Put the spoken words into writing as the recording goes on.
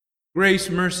Grace,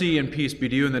 mercy, and peace be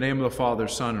to you in the name of the Father,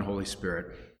 Son, and Holy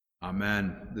Spirit.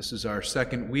 Amen. This is our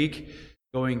second week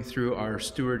going through our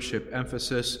stewardship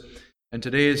emphasis, and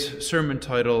today's sermon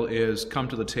title is Come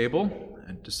to the Table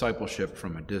and Discipleship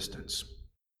from a Distance.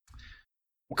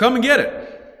 Well, come and get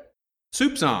it.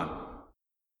 Soup's on.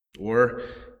 Or,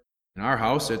 in our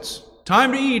house, it's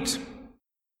time to eat.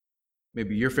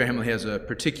 Maybe your family has a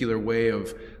particular way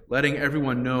of letting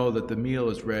everyone know that the meal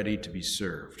is ready to be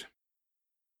served.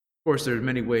 Of course, there are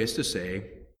many ways to say,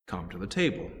 come to the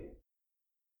table.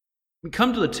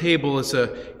 Come to the table is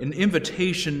an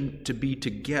invitation to be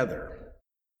together.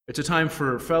 It's a time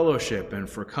for fellowship and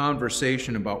for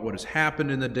conversation about what has happened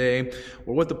in the day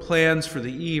or what the plans for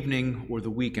the evening or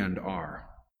the weekend are.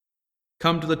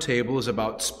 Come to the table is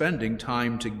about spending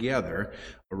time together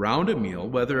around a meal,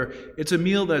 whether it's a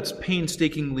meal that's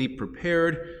painstakingly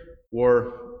prepared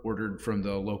or ordered from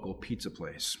the local pizza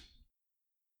place.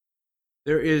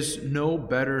 There is no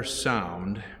better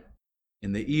sound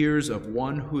in the ears of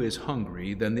one who is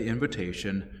hungry than the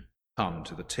invitation, come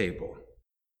to the table.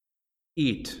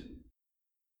 Eat.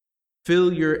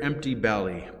 Fill your empty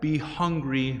belly. Be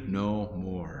hungry no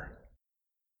more.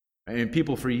 And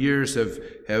people for years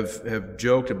have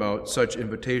joked about such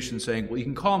invitations, saying, well, you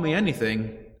can call me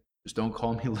anything, just don't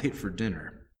call me late for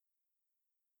dinner.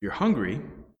 If you're hungry,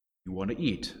 you want to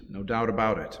eat, no doubt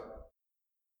about it.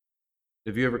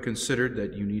 Have you ever considered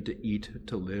that you need to eat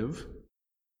to live?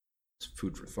 It's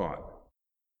food for thought.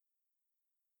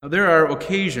 Now, there are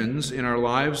occasions in our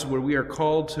lives where we are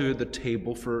called to the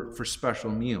table for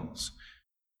special meals.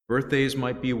 Birthdays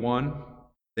might be one,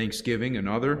 Thanksgiving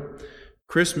another,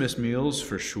 Christmas meals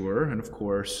for sure, and of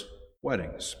course,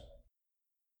 weddings.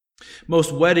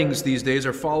 Most weddings these days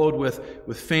are followed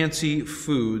with fancy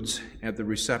foods at the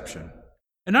reception.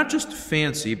 And not just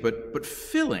fancy, but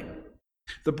filling.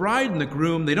 The bride and the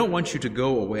groom, they don't want you to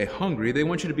go away hungry. They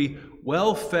want you to be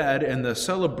well fed in the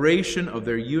celebration of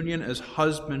their union as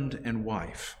husband and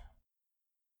wife.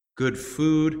 Good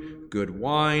food, good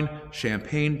wine,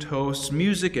 champagne toasts,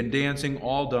 music and dancing,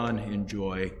 all done in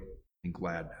joy and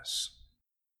gladness.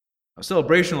 A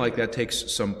celebration like that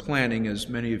takes some planning, as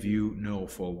many of you know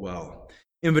full well.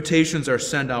 Invitations are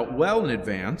sent out well in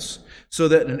advance so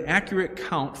that an accurate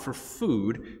count for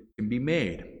food can be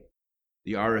made.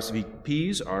 The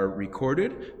RSVPs are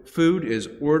recorded, food is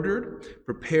ordered,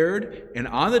 prepared, and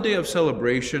on the day of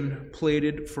celebration,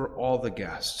 plated for all the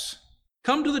guests.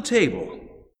 Come to the table.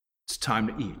 It's time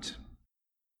to eat.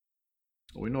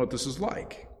 We know what this is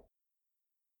like.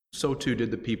 So too did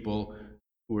the people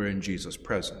who were in Jesus'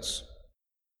 presence.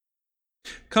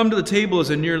 Come to the table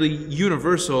is a nearly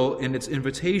universal in its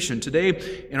invitation.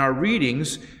 Today, in our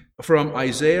readings, from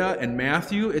Isaiah and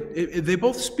Matthew, they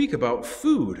both speak about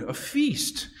food, a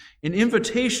feast, an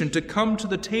invitation to come to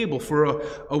the table for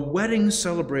a wedding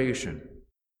celebration.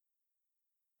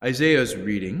 Isaiah's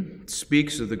reading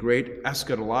speaks of the great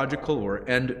eschatological or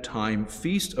end-time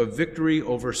feast of victory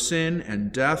over sin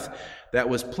and death that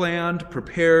was planned,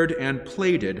 prepared, and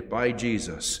plated by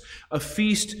Jesus. A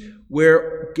feast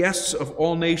where guests of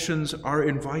all nations are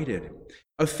invited.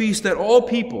 A feast that all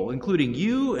people, including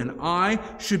you and I,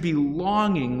 should be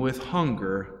longing with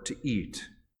hunger to eat.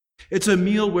 It's a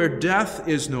meal where death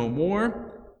is no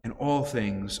more and all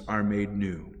things are made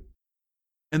new.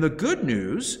 And the good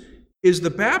news is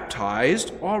the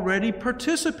baptized already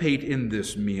participate in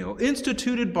this meal,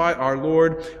 instituted by our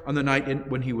Lord on the night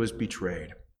when he was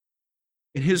betrayed.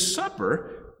 In his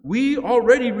supper, we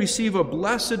already receive a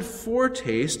blessed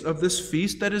foretaste of this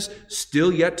feast that is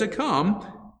still yet to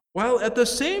come, while at the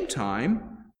same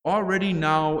time already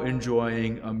now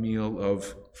enjoying a meal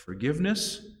of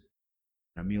forgiveness,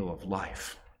 a meal of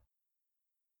life.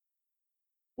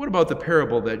 What about the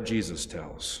parable that Jesus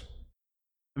tells?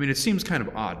 I mean, it seems kind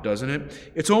of odd, doesn't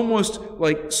it? It's almost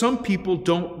like some people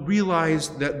don't realize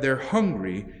that they're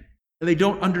hungry, and they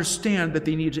don't understand that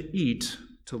they need to eat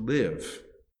to live.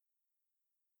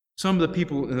 Some of the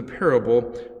people in the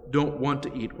parable don't want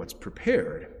to eat what's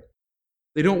prepared.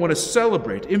 They don't want to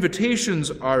celebrate.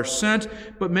 Invitations are sent,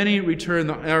 but many return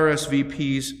the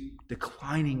RSVPs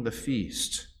declining the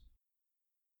feast.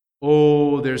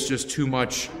 Oh, there's just too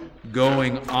much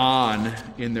going on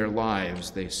in their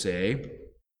lives, they say.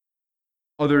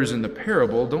 Others in the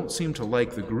parable don't seem to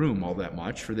like the groom all that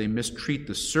much, for they mistreat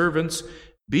the servants,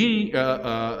 bearing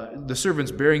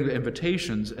the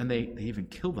invitations, and they even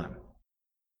kill them.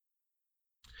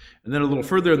 And then a little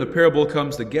further in the parable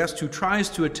comes the guest who tries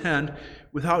to attend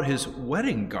without his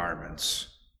wedding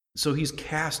garments. So he's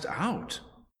cast out.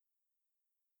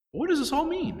 What does this all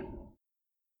mean?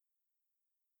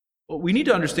 Well, we need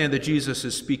to understand that Jesus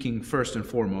is speaking first and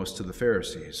foremost to the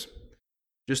Pharisees.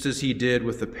 Just as he did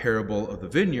with the parable of the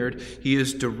vineyard, he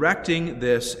is directing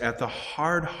this at the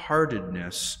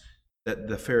hard-heartedness that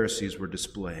the Pharisees were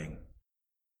displaying.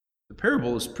 The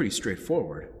parable is pretty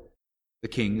straightforward. The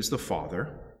king is the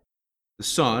father. The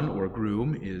son, or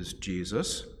groom, is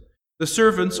Jesus. The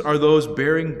servants are those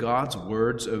bearing God's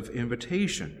words of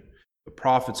invitation, the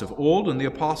prophets of old and the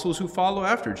apostles who follow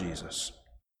after Jesus.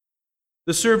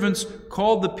 The servants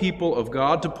called the people of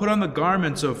God to put on the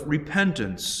garments of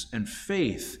repentance and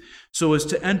faith so as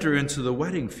to enter into the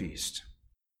wedding feast.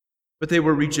 But they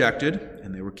were rejected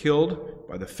and they were killed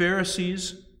by the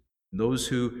Pharisees and those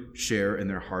who share in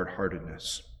their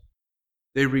hard-heartedness.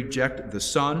 They reject the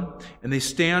Son and they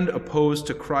stand opposed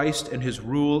to Christ and his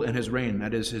rule and his reign,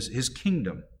 that is, his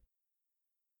kingdom.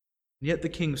 And yet the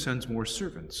king sends more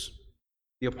servants,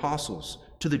 the apostles,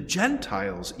 to the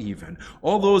Gentiles even,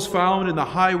 all those found in the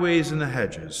highways and the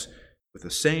hedges, with the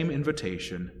same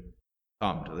invitation,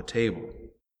 come to the table.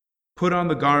 Put on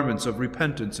the garments of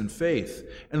repentance and faith.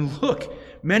 And look,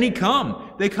 many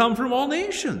come. They come from all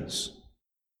nations.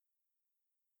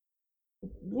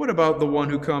 What about the one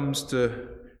who tries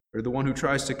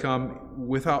to come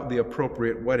without the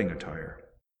appropriate wedding attire?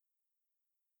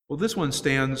 Well, this one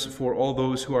stands for all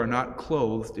those who are not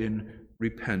clothed in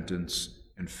repentance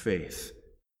and faith.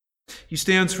 He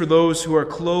stands for those who are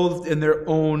clothed in their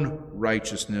own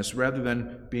righteousness rather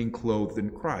than being clothed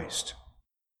in Christ.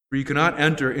 For you cannot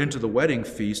enter into the wedding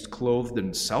feast clothed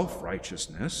in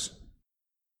self-righteousness.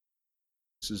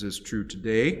 This is as true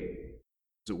today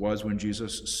as it was when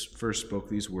Jesus first spoke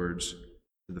these words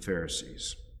to the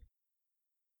Pharisees.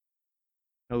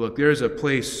 Now look, there is a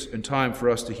place and time for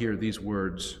us to hear these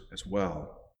words as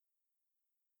well.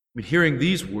 Hearing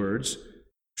these words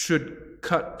should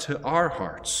cut to our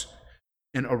hearts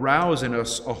and arouse in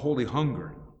us a holy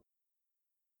hunger.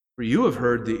 For you have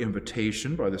heard the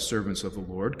invitation by the servants of the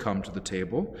Lord, come to the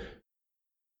table.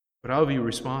 But how have you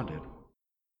responded?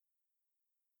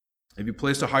 Have you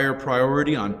placed a higher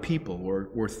priority on people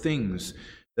or things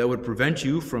that would prevent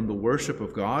you from the worship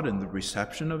of God and the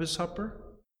reception of his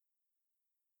supper?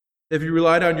 Have you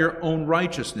relied on your own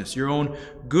righteousness, your own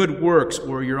good works,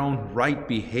 or your own right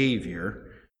behavior,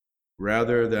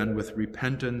 rather than with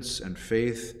repentance and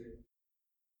faith,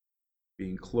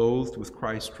 being clothed with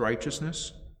Christ's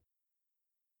righteousness?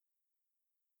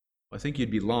 I think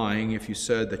you'd be lying if you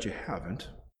said that you haven't.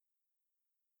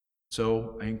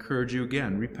 So I encourage you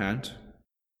again, repent,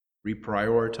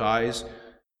 reprioritize,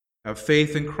 have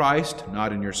faith in Christ,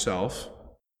 not in yourself.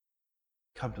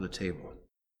 Come to the table.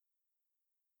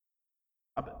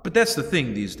 But that's the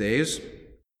thing these days.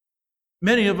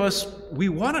 Many of us, we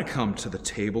want to come to the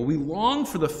table. We long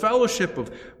for the fellowship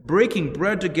of breaking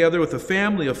bread together with a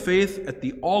family of faith at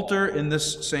the altar in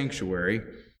this sanctuary,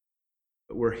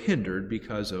 but we're hindered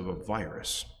because of a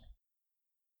virus.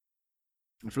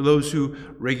 And for those who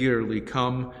regularly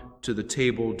come to the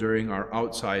table during our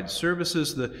outside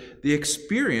services, the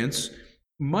experience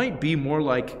might be more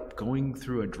like going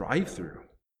through a drive-thru.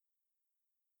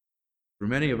 For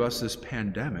many of us, this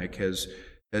pandemic has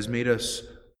made us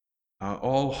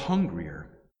all hungrier,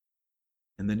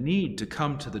 and the need to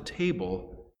come to the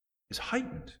table is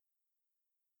heightened.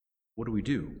 What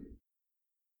do?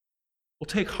 Well,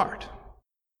 take heart.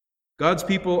 God's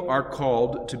people are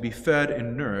called to be fed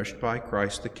and nourished by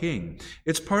Christ the King.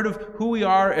 It's part of who we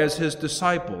are as his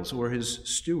disciples or his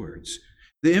stewards.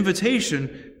 The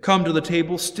invitation, come to the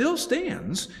table, still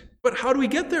stands, but how do we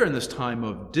get there in this time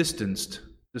of distanced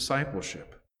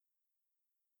discipleship?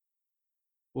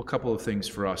 Well, a couple of things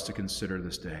for us to consider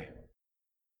this day.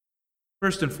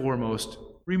 First and foremost,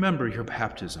 remember your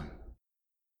baptism.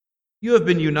 You have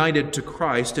been united to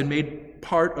Christ and made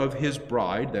part of his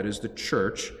bride, that is the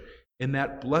church, in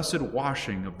that blessed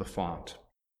washing of the font.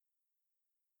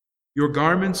 Your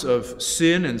garments of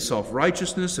sin and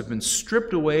self-righteousness have been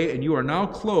stripped away, and you are now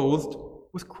clothed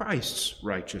with Christ's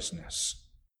righteousness.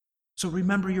 So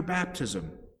remember your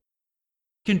baptism.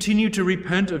 Continue to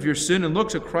repent of your sin and look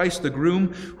to Christ the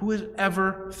groom, who is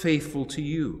ever faithful to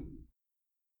you.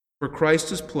 For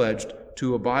Christ is pledged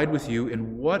to abide with you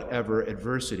in whatever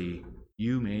adversity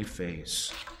you may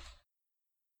face.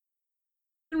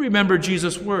 And remember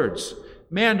Jesus' words,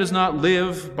 man does not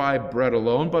live by bread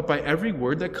alone, but by every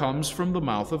word that comes from the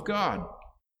mouth of God.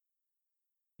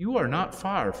 You are not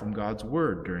far from God's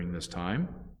word during this time.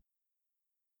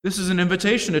 This is an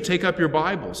invitation to take up your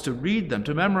Bibles, to read them,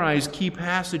 to memorize key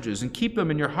passages, and keep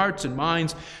them in your hearts and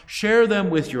minds. Share them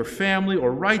with your family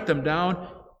or write them down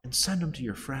and send them to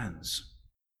your friends.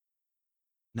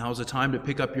 Now is the time to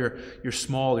pick up your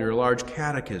small or your large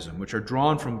catechism, which are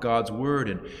drawn from God's Word,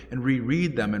 and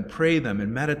reread them and pray them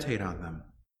and meditate on them.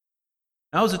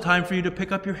 Now is the time for you to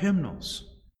pick up your hymnals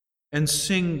and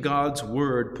sing God's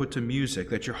word put to music,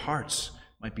 that your hearts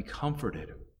might be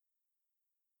comforted.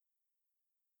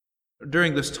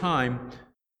 During this time,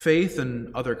 Faith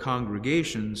and other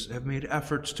congregations have made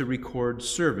efforts to record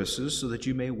services so that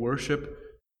you may worship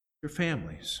your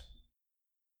families.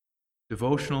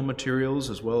 Devotional materials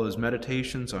as well as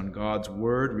meditations on God's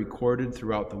Word recorded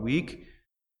throughout the week,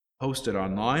 posted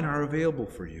online, are available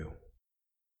for you.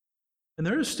 And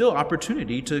there is still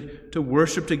opportunity to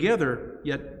worship together,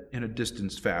 yet in a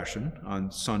distanced fashion,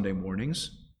 on Sunday mornings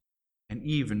and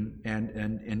evenings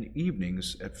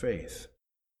at Faith.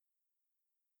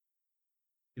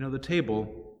 You know, the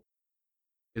table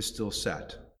is still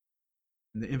set,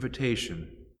 and the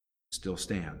invitation still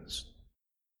stands.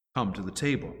 Come to the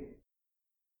table.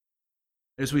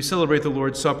 As we celebrate the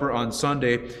Lord's Supper on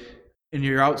Sunday, and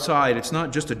you're outside, it's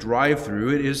not just a drive-through,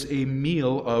 it is a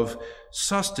meal of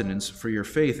sustenance for your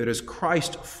faith. It is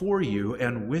Christ for you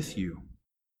and with you.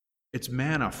 It's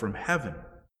manna from heaven.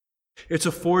 It's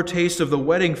a foretaste of the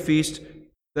wedding feast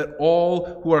that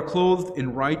all who are clothed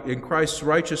in Christ's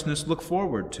righteousness look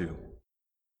forward to.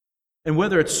 And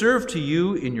whether it's served to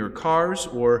you in your cars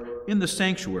or in the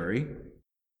sanctuary,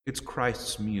 it's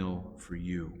Christ's meal for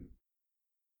you.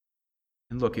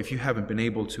 And look, if you haven't been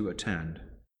able to attend,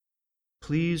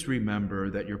 please remember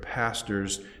that your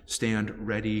pastors stand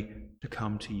ready to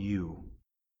come to you.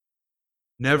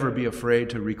 Never be afraid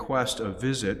to request a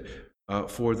visit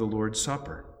for the Lord's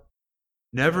Supper.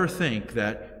 Never think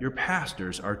that your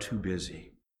pastors are too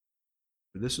busy.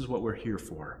 This is what we're here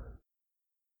for.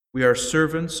 We are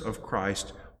servants of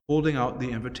Christ holding out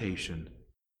the invitation,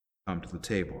 come to the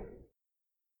table.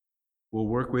 We'll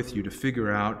work with you to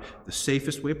figure out the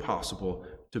safest way possible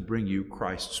to bring you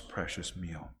Christ's precious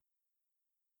meal.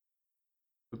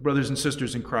 But brothers and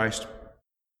sisters in Christ,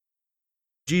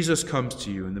 Jesus comes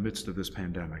to you in the midst of this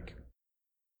pandemic.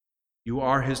 You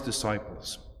are his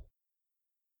disciples.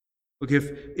 Look,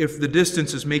 if the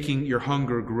distance is making your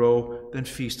hunger grow, then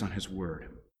feast on his word.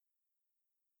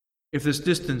 If this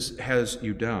distance has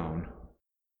you down,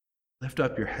 lift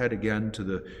up your head again to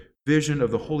the vision of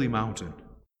the holy mountain.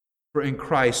 For in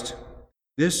Christ,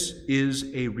 this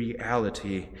is a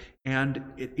reality, and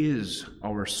it is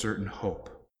our certain hope.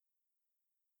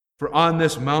 For on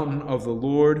this mountain of the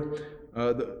Lord,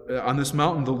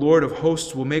 the Lord of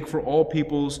hosts will make for all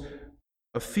peoples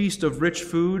a feast of rich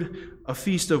food, a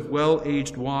feast of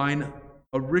well-aged wine,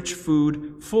 a rich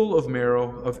food full of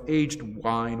marrow, of aged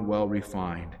wine well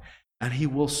refined. And he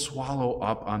will swallow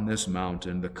up on this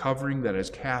mountain the covering that is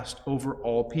cast over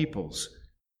all peoples,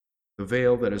 the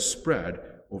veil that is spread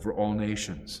over all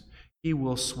nations. He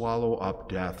will swallow up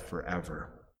death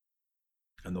forever.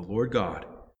 And the Lord God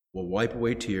will wipe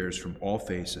away tears from all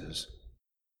faces.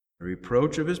 The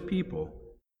reproach of his people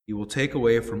he will take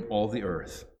away from all the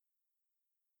earth.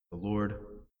 The Lord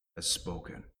has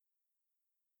spoken.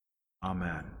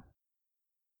 Amen.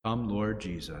 Come, Lord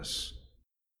Jesus.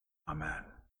 Amen.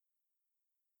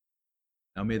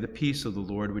 Now may the peace of the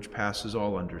Lord, which passes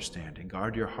all understanding,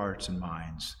 guard your hearts and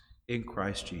minds in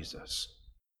Christ Jesus.